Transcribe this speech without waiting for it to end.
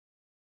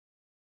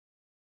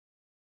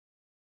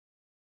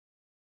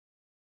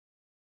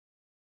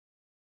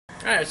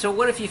Alright, so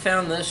what if you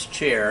found this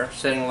chair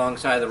sitting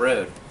alongside the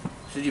road?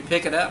 Should you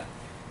pick it up?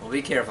 Well,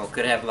 be careful,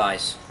 could have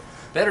lice.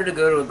 Better to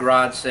go to a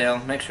garage sale,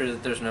 make sure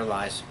that there's no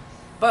lice.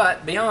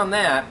 But beyond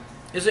that,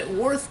 is it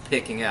worth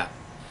picking up?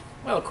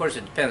 Well, of course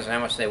it depends on how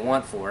much they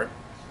want for it.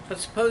 But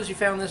suppose you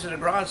found this at a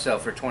garage sale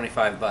for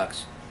 25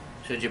 bucks.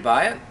 Should you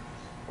buy it?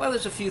 Well,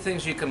 there's a few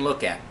things you can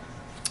look at.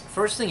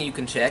 First thing you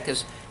can check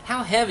is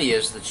how heavy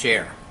is the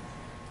chair?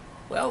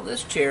 Well,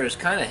 this chair is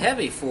kind of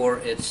heavy for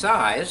its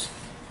size.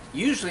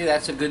 Usually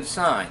that's a good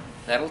sign.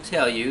 That'll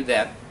tell you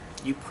that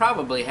you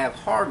probably have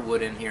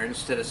hardwood in here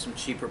instead of some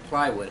cheaper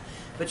plywood.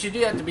 But you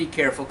do have to be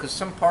careful because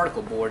some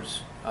particle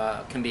boards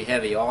can be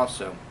heavy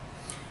also.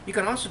 You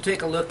can also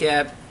take a look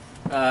at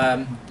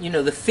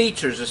the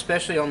features,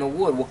 especially on the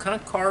wood. What kind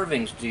of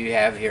carvings do you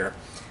have here?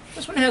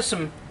 This one has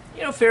some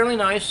fairly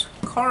nice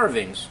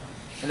carvings,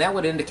 and that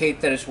would indicate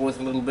that it's worth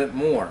a little bit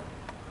more.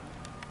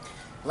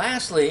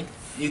 Lastly,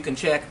 you can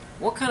check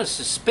what kind of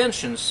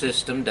suspension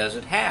system does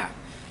it have.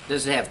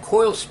 Does it have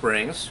coil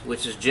springs,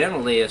 which is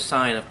generally a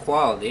sign of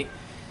quality,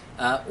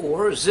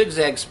 or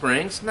zigzag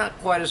springs, not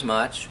quite as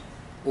much,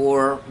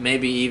 or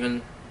maybe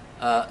even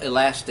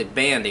elastic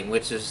banding,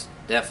 which is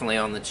definitely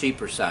on the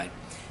cheaper side.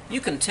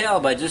 You can tell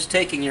by just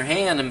taking your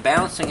hand and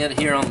bouncing it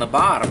here on the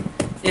bottom.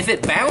 If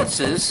it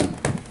bounces,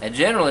 it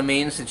generally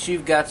means that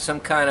you've got some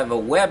kind of a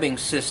webbing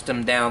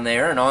system down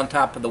there, and on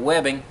top of the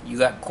webbing you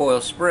got coil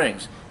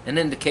springs, an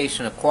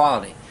indication of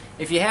quality.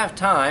 If you have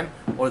time,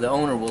 or the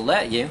owner will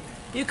let you,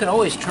 you can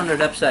always turn it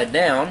upside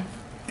down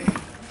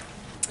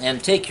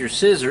and take your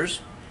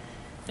scissors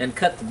and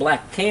cut the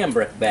black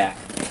cambric back.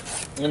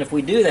 And if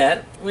we do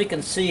that, we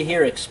can see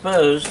here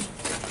exposed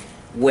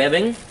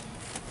webbing.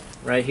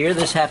 Right here,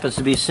 this happens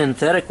to be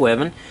synthetic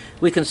webbing.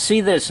 We can see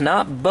that it's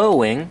not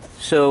bowing,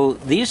 so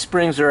these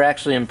springs are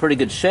actually in pretty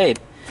good shape.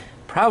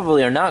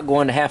 Probably are not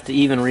going to have to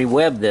even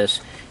re-web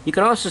this. You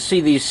can also see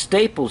these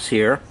staples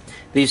here.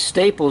 These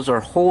staples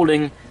are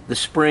holding the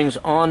springs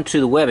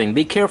onto the webbing.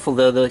 Be careful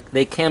though,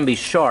 they can be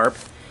sharp.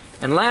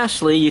 And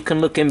lastly, you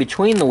can look in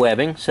between the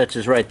webbing, such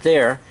as right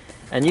there,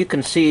 and you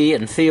can see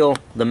and feel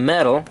the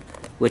metal,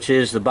 which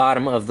is the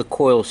bottom of the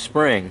coil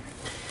spring.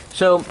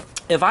 So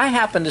if I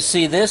happen to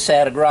see this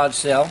at a garage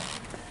sale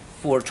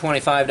for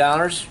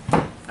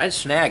 $25, I'd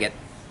snag it.